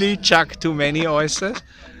really chuck too many oysters.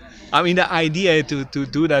 I mean, the idea to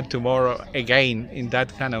do that tomorrow again in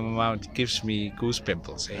that kind of amount gives me goose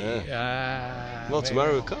pimples. Well,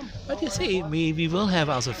 tomorrow will come. But you see, we will have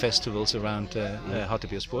other festivals around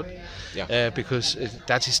Hartebiersport. Yeah. Because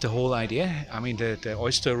that is the whole idea. I mean, the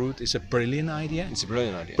oyster route is a brilliant idea. It's a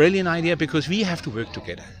brilliant idea. Brilliant idea because we have to work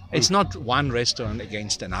together. It's not one restaurant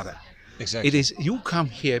against another. Exactly. It is you come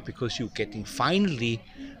here because you're getting finally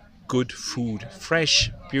good food, fresh,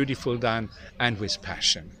 beautiful done, and with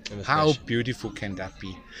passion. And with How passion. beautiful can that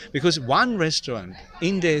be? Because one restaurant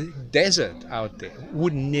in the desert out there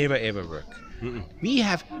would never ever work. We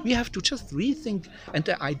have to just rethink, and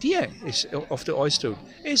the idea of the oyster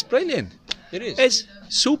is brilliant. It is. It's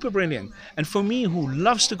super brilliant. And for me, who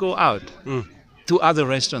loves to go out to other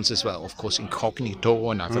restaurants as well, of course, incognito,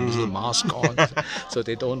 and I have a little mask on, so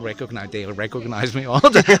they don't recognize. They recognize me all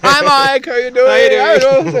the time. Hi, Mike. How you doing? How you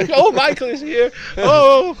doing? Oh, Michael is here.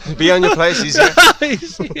 Oh, Be on your place, he's here.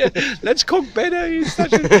 he's here. Let's cook better. He's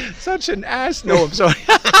such an ass. No, I'm sorry.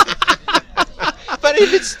 But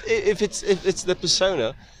if it's the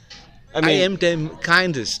persona, I mean, I am the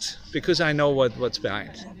kindest because I know what's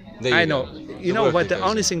behind. There you I go. know. The You know work what? that The goes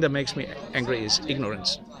only in. thing that makes me angry is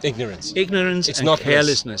ignorance. ignorance. Ignorance It's and not bliss.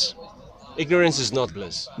 carelessness. Ignorance is not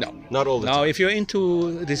bliss. No. Not all the Now, time. if you're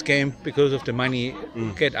into this game because of the money,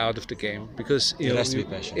 get out of the game because It has to be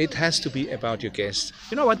passion. It has to be about your guests.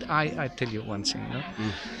 You know what? I tell you one thing. You know?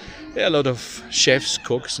 There are a lot of chefs,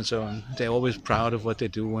 cooks, and so on. They're always proud of what they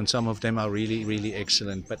do, and some of them are really, really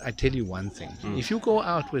excellent. But I tell you one thing: if you go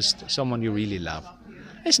out with someone you really love,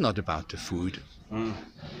 it's not about the food.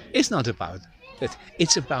 It's not about that.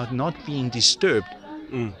 It's about not being disturbed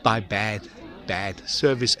by bad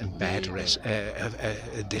service and bad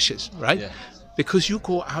dishes, right? Yeah. Because you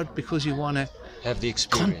go out because you want to Have the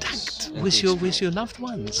experience. contact Have with the your loved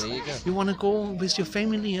ones. There you go. You want to go with your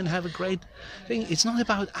family and have a great thing. It's not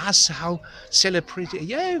about us how celebrity.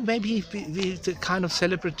 Yeah, maybe we the kind of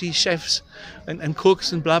celebrity chefs and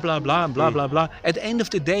cooks and blah blah blah and blah blah blah. At the end of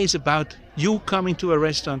the day, it's about you coming to a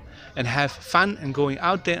restaurant and have fun and going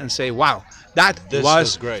out there and say, "Wow, This was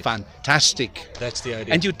was great." fantastic." That's the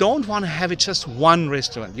idea. And you don't want to have it just one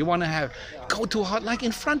restaurant. You want to go to like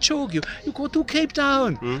in Franschhoek, you go to Cape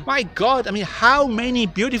Town. My God, I mean, how many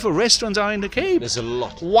beautiful restaurants are in the Cape? There's a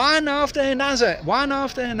lot. One after another.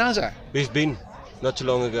 We've been not too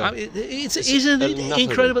long ago. I mean, isn't it enough of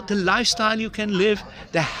incredible? The lifestyle you can live,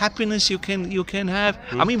 the happiness you can have.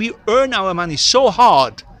 I mean, we earn our money so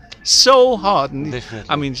hard. And Definitely.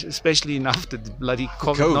 I mean, especially after the bloody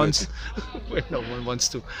COVID COVID. nonsense, where no one wants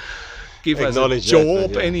to give us a Acknowledge that,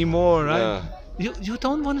 job but yeah. anymore, right? Yeah. you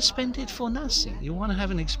don't want to spend it for nothing. You want to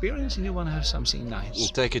have an experience and you want to have something nice. You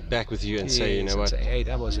take it back with you and say, you know Yes, and what? say, hey,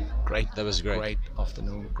 that was great Great.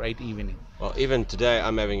 afternoon, great evening. Well, even today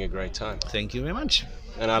I'm having a great time, Thank you very much.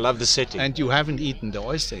 and I love the setting. And you haven't eaten the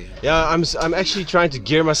oyster yet. Yeah, I'm actually trying to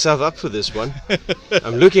gear myself up for this one.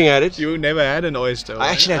 I'm looking at it. You never had an oyster. I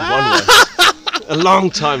actually had one once, a long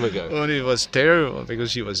time ago. Only it was terrible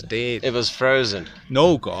because she was dead. It was frozen.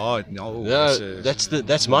 No, God, no. No,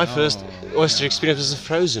 that's my first oyster experience, was a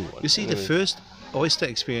frozen one. You see, the first oyster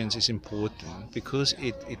experience is important because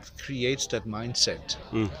it creates that mindset.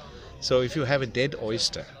 So if you have a dead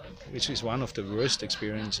oyster, which is one of the worst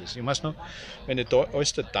experiences, you must know, when the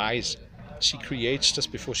oyster dies, she creates,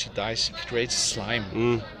 just before she dies, she creates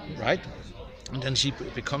slime, right? And then she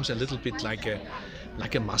becomes a little bit like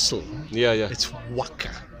a mussel. Yeah. It's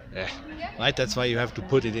vodka. Right, that's why you have to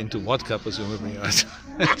put it into vodka, presumably.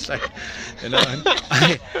 It's like, you know, and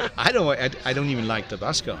I don't even like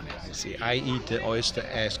Tabasco on it. You see, I eat the oyster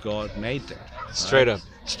as God made them. Straight up.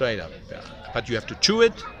 Straight up. Yeah. But you have to chew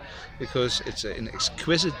it because it's an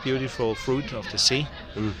exquisite, beautiful fruit of the sea.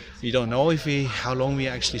 We don't know how long we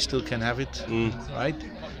actually still can have it. Right?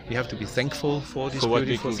 We have to be thankful for this what we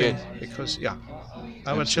beautiful can thing get. because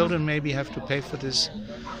our children maybe have to pay for this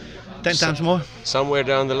 10 times more. Somewhere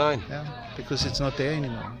down the line. Yeah, because it's not there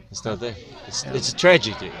anymore. It's not there. It's a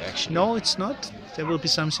tragedy, actually. No, it's not. There will be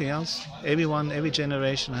something else. Every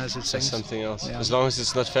generation has its There's things. something else. Yeah. As long as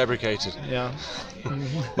it's not fabricated. Yeah,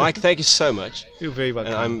 Mike, thank you so much. you're very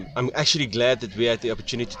welcome. And I'm actually glad that we had the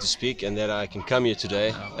opportunity to speak and that I can come here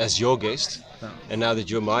today as your guest. And now that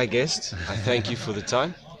you're my guest, I thank you for the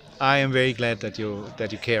time. I am very glad that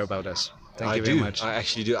you care about us. Thank you very much. I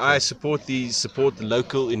actually do. I support the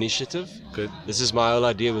local initiative. Good. This is my whole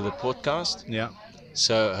idea with the podcast. Yeah.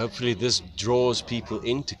 So hopefully this draws people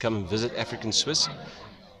in to come and visit African Swiss.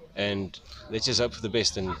 And let's just hope for the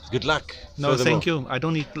best and good luck. No, furthermore. thank you. I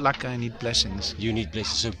don't need luck. I need blessings. You need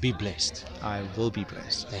blessings, so be blessed. I will be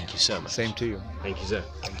blessed. Thank you so much. Same to you. Thank you, sir.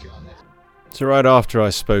 Thank you. So right after I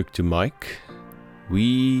spoke to Mike,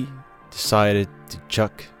 we decided to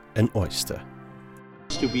chuck an oyster.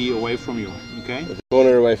 To be away from you, okay? A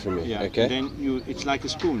corner away from me. Yeah. Okay. And then it's like a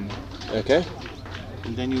spoon, Okay.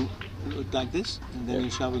 and then you look like this, and then you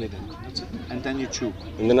shovel it in. That's it. And then you chew.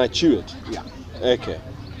 And then I chew it. Yeah. Okay.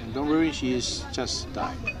 And don't worry, she is just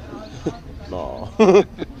died. No.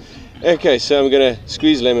 Okay, so I'm gonna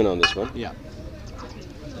squeeze lemon on this one. Yeah.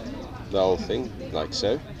 The whole thing, like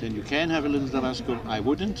so. Then you can have a little Tabasco. I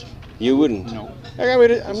wouldn't. You wouldn't. No. Okay,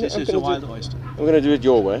 wait. I'm This is a wild oyster. gonna do it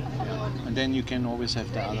your way. Yeah. And then you can always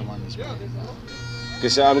have the other one as well.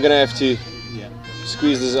 Because I'm gonna have to Yeah.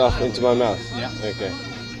 squeeze this off into my mouth. Yeah. Okay.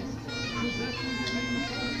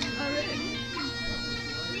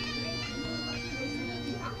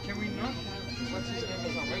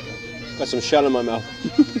 Got some shell in my mouth.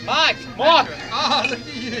 Mark! Mark!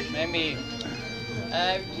 Maybe.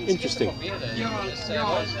 Interesting. Where's that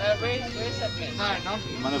place?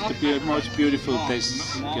 One of the most beautiful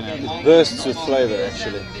tastes you can have. Bursts with flavor,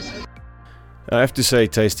 actually. I have to say,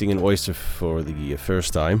 tasting an oyster for the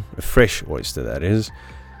first time, a fresh oyster that is,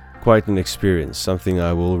 quite an experience, something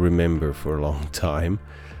I will remember for a long time.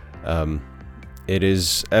 It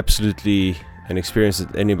is absolutely an experience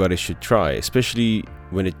that anybody should try, especially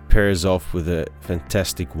when it pairs off with a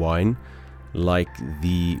fantastic wine like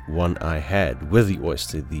the one I had with the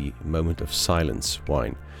oyster, the Moment of Silence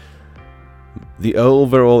wine. The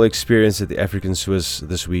overall experience at the African Swiss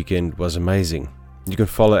this weekend was amazing. You can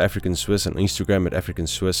follow African Swiss on Instagram at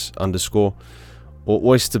 @AfricanSwiss_ or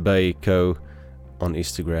Oyster Bay Co. on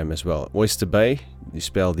Instagram as well. Oyster Bay, you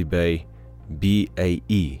spell the bay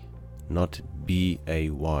B-A-E, not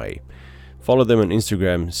B-A-Y. Follow them on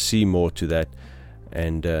Instagram, see more to that.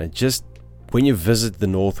 And just when you visit the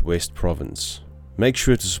Northwest Province, make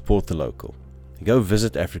sure to support the local. Go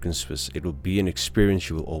visit African Swiss. It will be an experience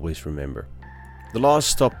you will always remember. The last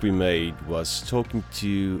stop we made was talking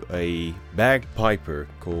to a bagpiper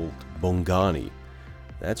called Bongani.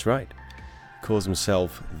 That's right. He calls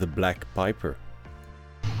himself the Black Piper.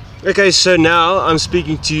 Okay, so now I'm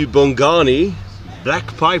speaking to Bongani, Black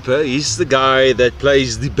Piper. He's the guy that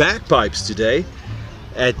plays the bagpipes today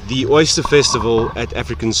at the Oyster Festival at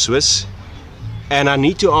African Swiss. And I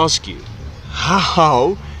need to ask you,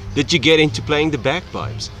 how did you get into playing the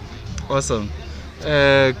bagpipes? Awesome.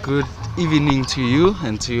 Good evening to you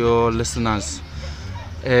and to your listeners.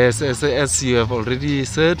 As you have already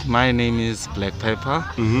said, my name is Black Piper.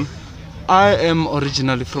 I am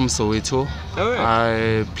originally from Soweto. Oh,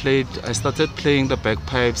 yeah. I started playing the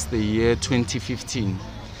bagpipes the year 2015.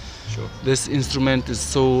 Sure. This instrument is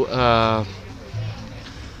so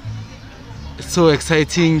so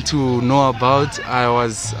exciting to know about. I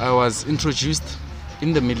was introduced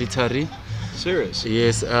in the military. Serious?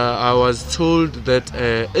 Yes, I was told that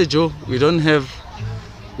hey Joe, we don't have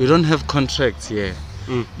contracts here.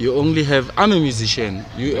 You only have. I'm a musician.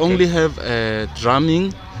 You only have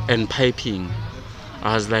drumming and piping.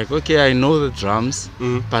 I was like, okay, I know the drums,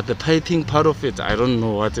 but the piping part of it, I don't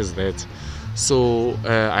know what is that. So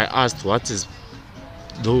I asked,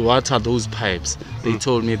 what are those pipes? They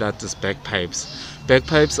told me that it's bagpipes.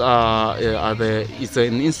 Bagpipes it's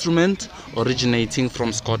an instrument originating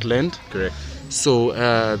from Scotland. Correct. So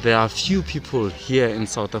there are few people here in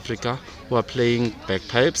South Africa who are playing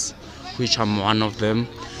bagpipes, which I'm one of them.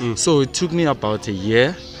 So it took me about a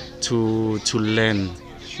year to learn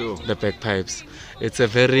the bagpipes. It's a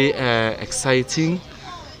very exciting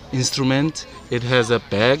instrument. It has a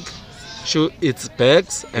bag. It's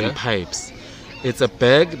bags and pipes. It's a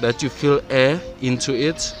bag that you fill air into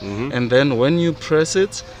it, and then when you press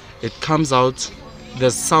it, it comes out.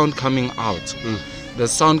 There's sound coming out. The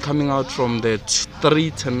sound coming out from the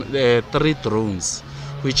three drones,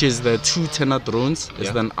 which is the 2 tenor drones. It's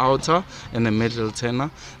an outer and a middle tenor.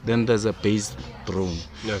 Then there's a bass drone.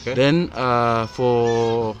 Okay. Then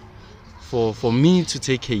for me to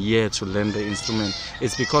take a year to learn the instrument,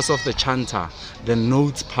 it's because of the chanter, the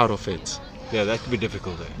notes part of it. Yeah, that could be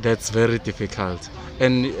difficult. That's very difficult.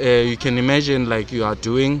 And you can imagine, like, you are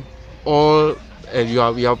doing all, you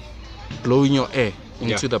are blowing your air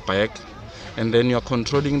into the bag, and then you are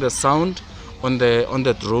controlling the sound on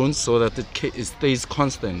the drone so that it stays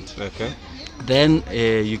constant. Okay. Then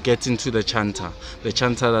you get into the chanter. The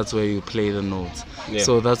chanter, that's where you play the notes. Yeah.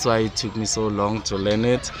 So that's why it took me so long to learn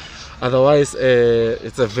it. Otherwise,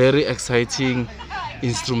 it's a very exciting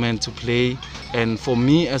instrument to play. And for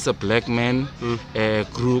me as a black man,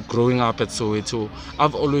 growing up at Soweto,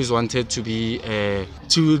 I've always wanted to be,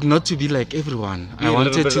 not to be like everyone. I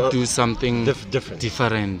wanted to do something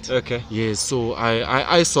different. Okay. Yes, so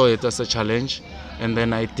I saw it as a challenge, and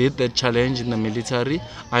then I did the challenge in the military.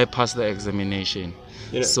 I passed the examination.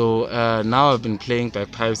 So now I've been playing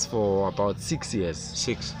bagpipes for about 6 years.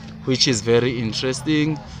 6. Which is very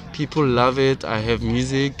interesting. People love it. I have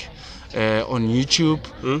music on YouTube.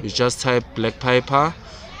 You just type Black Piper,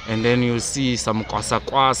 and then you'll see some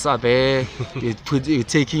kwasa there. You're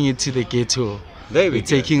taking it to the ghetto. We're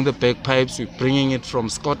taking the bagpipes, we're bringing it from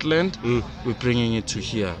Scotland, we're bringing it to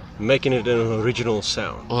here. Making it an original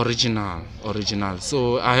sound. Original.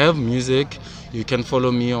 So I have music. You can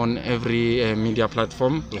follow me on every media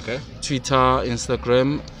platform. Okay. Twitter,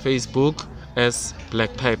 Instagram, Facebook as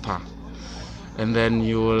Black Piper. And then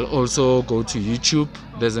you will also go to YouTube.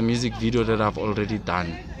 There's a music video that I've already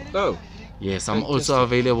done. Oh. Yes, I'm also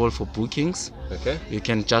available for bookings. Okay. You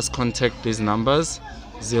can just contact these numbers: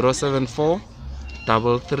 074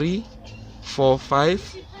 33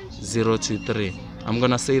 45 023. I'm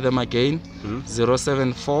gonna say them again: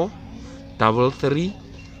 074 33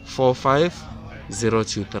 45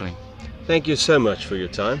 023. Thank you so much for your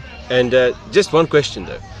time. And just one question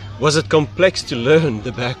though: was it complex to learn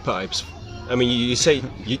the bagpipes? I mean, you say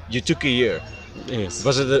you took a year. Yes.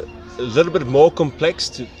 Was it a little bit more complex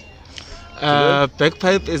to learn?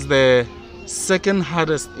 Bagpipe is the second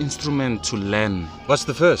hardest instrument to learn. What's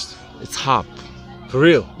the first? It's harp. For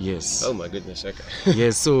real? Yes. Oh my goodness. Okay.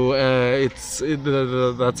 Yes. So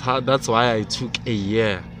that's hard. That's why I took a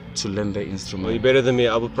year to learn the instrument. Well, you're better than me.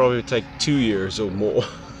 I would probably take 2 years or more.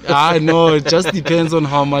 I know, it just depends on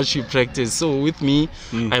how much you practice. So with me,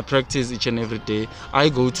 I practice each and every day. I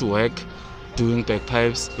go to work doing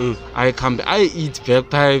bagpipes. I come back, I eat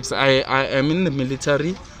bagpipes. I am in the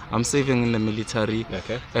military. I'm serving in the military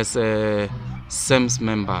as a SAMS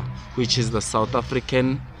member, which is the South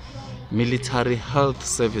African Military Health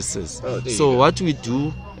Services. So what we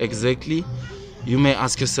do exactly, you may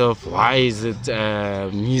ask yourself, why is it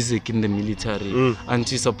music in the military?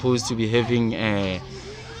 Aren't you supposed to be having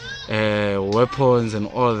weapons and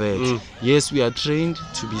all that? Yes, we are trained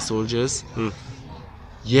to be soldiers.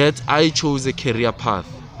 Yet I chose a career path,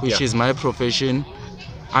 which is my profession.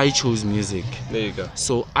 I chose music. There you go.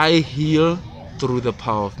 So I heal through the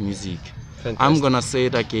power of music. Fantastic. I'm gonna say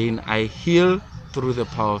it again. I heal through the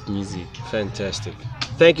power of music. Fantastic.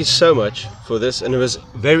 Thank you so much for this, and it was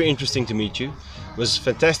very interesting to meet you. It was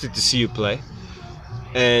fantastic to see you play,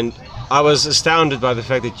 and I was astounded by the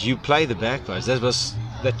fact that you play the bagpipes.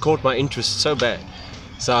 That caught my interest so bad.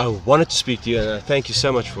 So I wanted to speak to you, and I thank you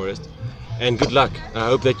so much for it. And good luck. I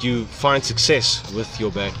hope that you find success with your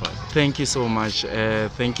bagpipe. Thank you so much.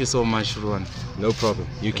 Thank you so much, Ruan. No problem.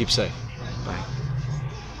 You keep safe. Bye.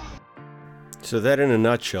 So that in a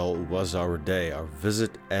nutshell was our day, our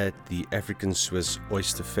visit at the African Swiss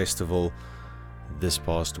Oyster Festival this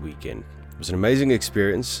past weekend. It was an amazing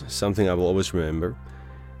experience, something I will always remember,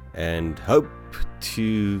 and hope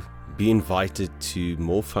to be invited to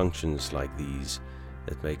more functions like these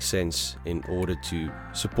that make sense in order to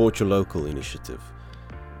support your local initiative.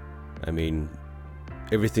 I mean,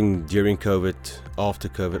 everything during COVID, after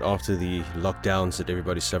the lockdowns that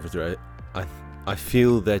everybody suffered through, I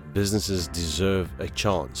feel that businesses deserve a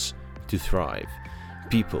chance to thrive.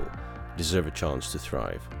 People deserve a chance to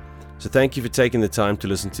thrive. So thank you for taking the time to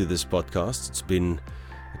listen to this podcast. It's been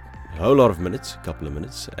a whole lot of minutes, a couple of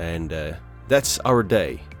minutes, and that's our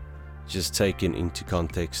day, just taken into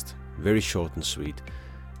context, very short and sweet.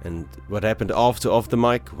 And what happened after off the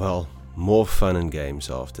mic? Well, more fun and games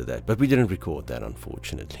after that, but we didn't record that,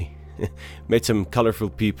 unfortunately. Met some colorful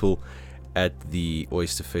people at the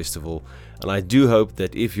Oyster Festival, and I do hope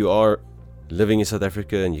that if you are living in South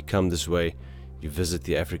Africa and you come this way, you visit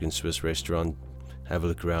the African Swiss restaurant, have a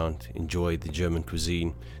look around, enjoy the German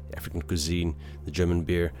cuisine, the African cuisine, the German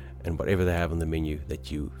beer, and whatever they have on the menu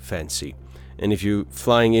that you fancy. And if you're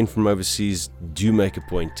flying in from overseas, do make a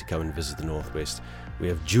point to come and visit the Northwest. We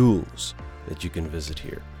have jewels that you can visit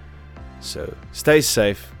here. So stay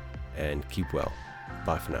safe and keep well.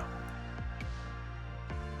 Bye for now.